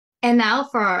And now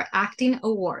for our acting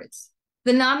awards.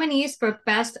 The nominees for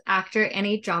Best Actor in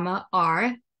a Drama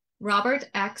are Robert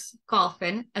X.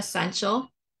 Golphin, Essential,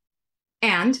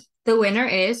 and the winner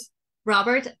is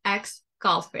Robert X.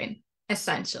 Golphin,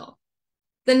 Essential.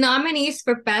 The nominees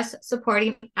for Best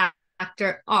Supporting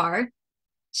Actor are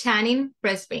Channing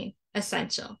Brisbane,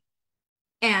 Essential,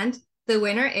 and the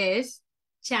winner is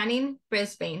Channing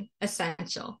Brisbane,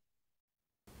 Essential.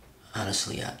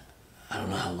 Honestly, I don't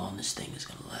know how long this thing is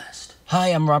gonna last. Hi,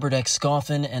 I'm Robert X.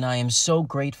 Golphin, and I am so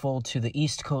grateful to the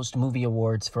East Coast Movie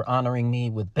Awards for honoring me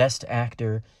with Best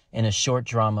Actor in a Short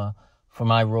Drama for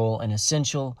my role in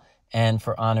Essential, and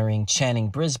for honoring Channing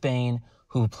Brisbane,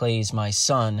 who plays my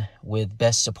son, with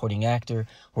Best Supporting Actor.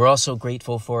 We're also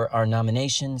grateful for our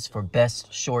nominations for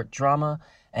Best Short Drama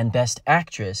and Best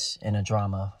Actress in a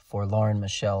Drama for Lauren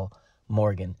Michelle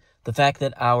Morgan. The fact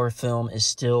that our film is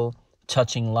still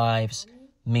touching lives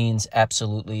means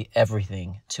absolutely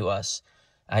everything to us.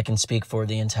 I can speak for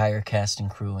the entire cast and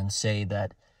crew and say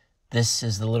that this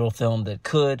is the little film that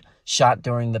could, shot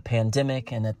during the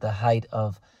pandemic and at the height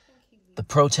of the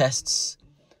protests.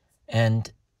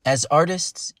 And as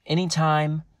artists,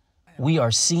 anytime we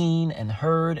are seen and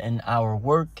heard and our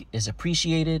work is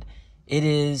appreciated, it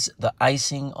is the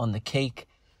icing on the cake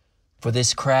for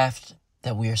this craft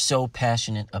that we are so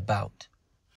passionate about.